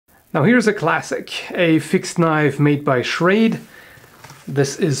Now here's a classic, a fixed knife made by Schrade.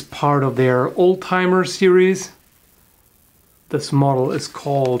 This is part of their old-timer series. This model is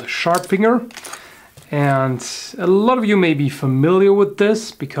called Sharpfinger, and a lot of you may be familiar with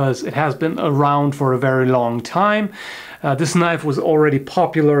this because it has been around for a very long time. This knife was already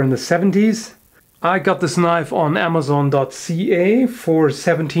popular in the 70s. I got this knife on Amazon.ca for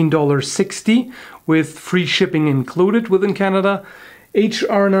 $17.60 with free shipping included within Canada.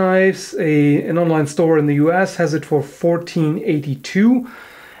 HR Knives, an online store in the US, has it for $14.82,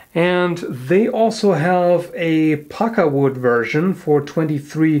 and they also have a Pakawood version for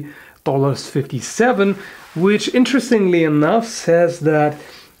 $23.57, which interestingly enough says that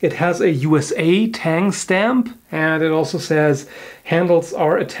it has a USA Tang stamp, and it also says handles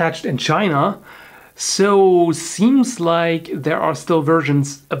are attached in China. So seems like there are still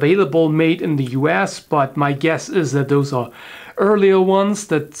versions available made in the US, but my guess is that those are earlier ones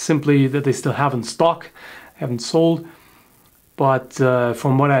that they still have in stock, haven't sold. But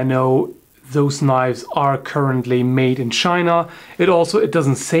from what I know, those knives are currently made in China. It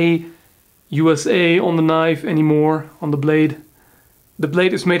doesn't say USA on the knife anymore, on the blade. The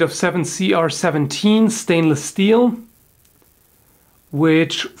blade is made of 7CR17 stainless steel,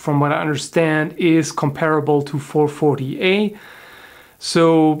 which from what I understand is comparable to 440A.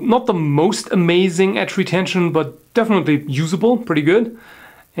 So not the most amazing edge retention, but definitely usable, pretty good.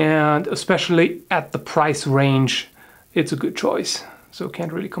 And especially at the price range, it's a good choice. So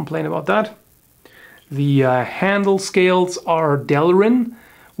can't really complain about that. The handle scales are Delrin,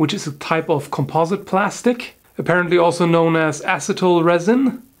 which is a type of composite plastic, apparently also known as acetal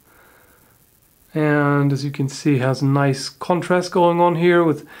resin. And as you can see, it has a nice contrast going on here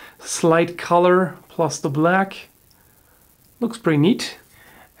with slight color plus the black. Looks pretty neat.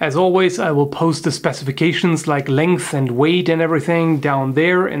 As always, I will post the specifications like length and weight and everything down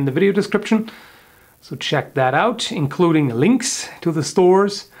there in the video description. So check that out, including links to the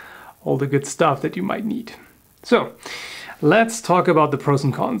stores, all the good stuff that you might need. So let's talk about the pros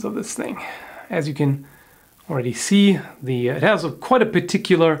and cons of this thing. As you can already see, it has quite a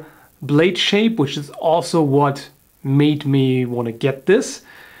particular blade shape, which is also what made me want to get this.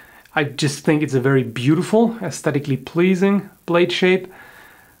 I just think it's a very beautiful, aesthetically pleasing blade shape.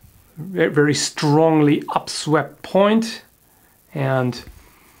 Very strongly upswept point. And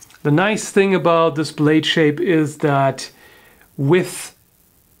the nice thing about this blade shape is that with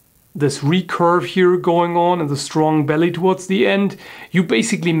this recurve here going on and the strong belly towards the end, you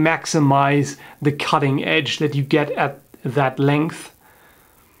basically maximize the cutting edge that you get at that length,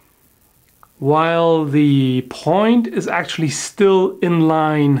 while the point is actually still in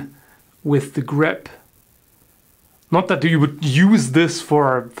line with the grip. Not that you would use this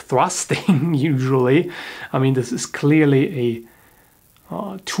for thrusting usually. I mean, this is clearly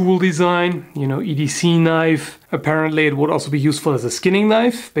a tool design, EDC knife. Apparently it would also be useful as a skinning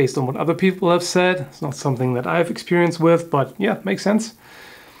knife based on what other people have said. It's not something that I've experienced with, but yeah, makes sense.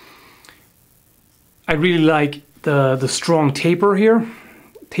 I really like the strong taper here.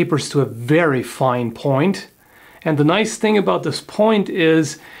 Tapers to a very fine point. And the nice thing about this point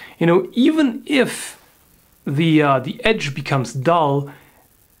is, even if the edge becomes dull,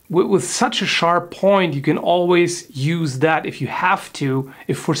 with such a sharp point, you can always use that if you have to.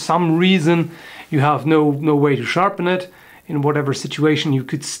 If for some reason you have no way to sharpen it, in whatever situation, you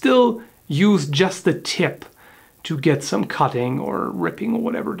could still use just the tip to get some cutting or ripping or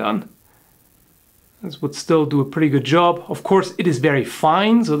whatever done. This would still do a pretty good job. Of course, it is very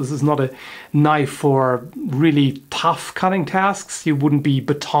fine, so this is not a knife for really tough cutting tasks. You wouldn't be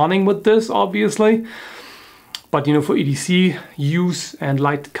batoning with this, obviously. But for EDC use and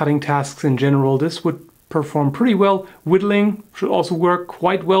light cutting tasks in general, this would perform pretty well. Whittling should also work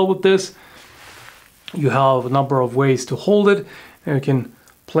quite well with this. You have a number of ways to hold it. You can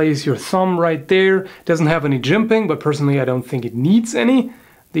place your thumb right there. It doesn't have any jimping, but personally I don't think it needs any.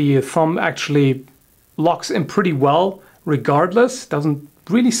 The thumb actually locks in pretty well regardless. Doesn't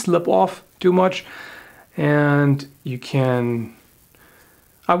really slip off too much. And you can...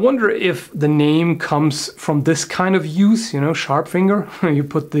 I wonder if the name comes from this kind of use, sharp finger. You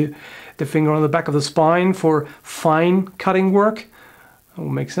put the finger on the back of the spine for fine cutting work. That will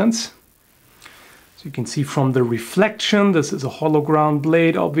make sense. So you can see from the reflection, this is a hollow ground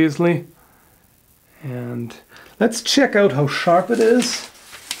blade, obviously. And let's check out how sharp it is.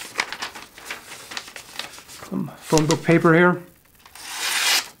 Some phone book paper here.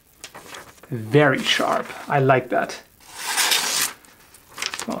 Very sharp. I like that.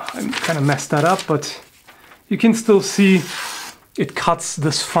 Well, I kind of messed that up, but you can still see it cuts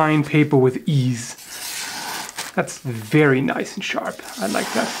this fine paper with ease. That's very nice and sharp. I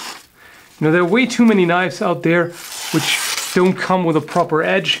like that. You know, there are way too many knives out there which don't come with a proper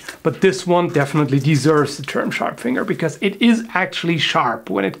edge, but this one definitely deserves the term Sharpfinger because it is actually sharp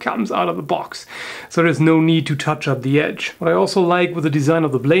when it comes out of the box. So there's no need to touch up the edge. What I also like with the design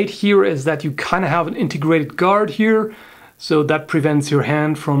of the blade here is that you kind of have an integrated guard here, so that prevents your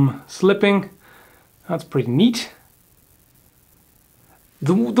hand from slipping. That's pretty neat.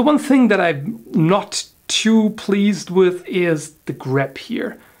 The one thing that I'm not too pleased with is the grip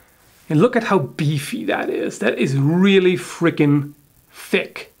here. And look at how beefy that is. That is really freaking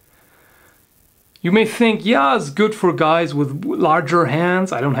thick. You may think, yeah, it's good for guys with larger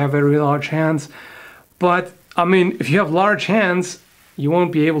hands. I don't have very large hands. But, I mean, if you have large hands, you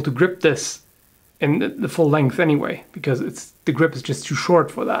won't be able to grip this in the full length anyway, because the grip is just too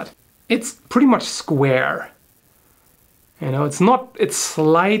short for that. It's pretty much square. You know, it's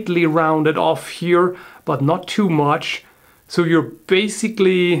slightly rounded off here, but not too much. So you're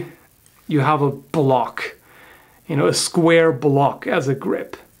basically, you have a block, you know, a square block as a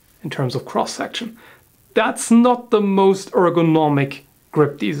grip in terms of cross section. That's not the most ergonomic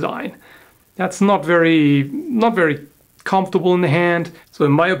grip design. That's not very comfortable in the hand. So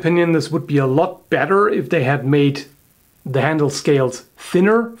in my opinion, this would be a lot better if they had made the handle scales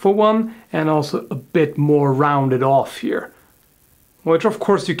thinner for one, and also a bit more rounded off here. Which of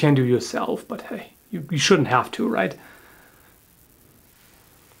course you can do yourself, but hey, you shouldn't have to, right?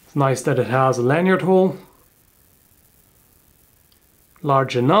 It's nice that it has a lanyard hole.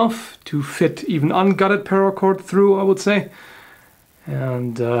 Large enough to fit even ungutted paracord through, I would say.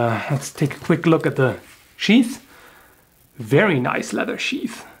 And let's take a quick look at the sheath. Very nice leather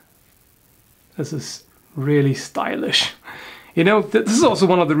sheath. This is really stylish. You know, this is also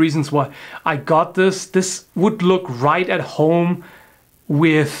one of the reasons why I got this. This would look right at home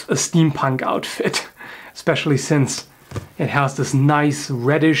with a steampunk outfit, especially since it has this nice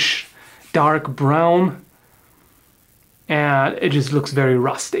reddish dark brown and it just looks very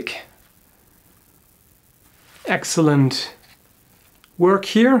rustic. Excellent work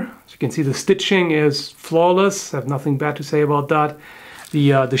here. As you can see, the stitching is flawless. I have nothing bad to say about that.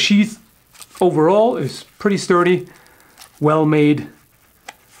 The sheath overall is pretty sturdy, well made.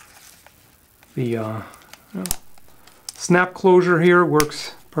 The snap closure here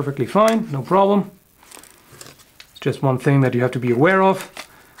works perfectly fine, no problem. It's just one thing that you have to be aware of.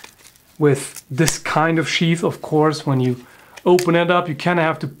 With this kind of sheath, of course, when you open it up, you kind of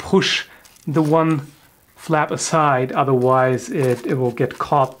have to push the one flap aside, otherwise it will get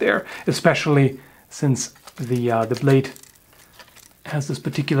caught there, especially since the blade has this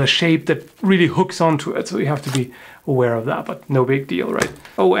particular shape that really hooks onto it, so you have to be aware of that, but no big deal, right?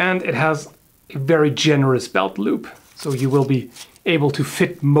 Oh, and it has a very generous belt loop, so you will be able to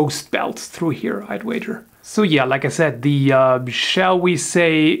fit most belts through here, I'd wager. So yeah, like I said, the, shall we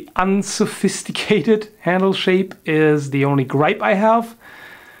say, unsophisticated handle shape is the only gripe I have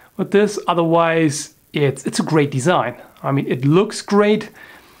with this. Otherwise, it's a great design. I mean, it looks great.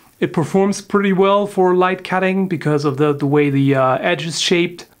 It performs pretty well for light cutting because of the way the edge is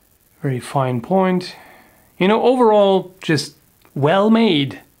shaped. Very fine point. You know, overall, just well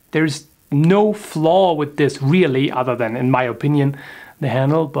made. There's no flaw with this really, other than, in my opinion, the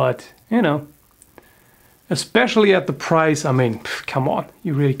handle. But, you know, especially at the price, I mean, come on,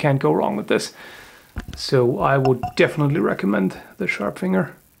 you really can't go wrong with this. So I would definitely recommend the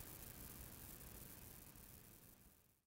Sharpfinger.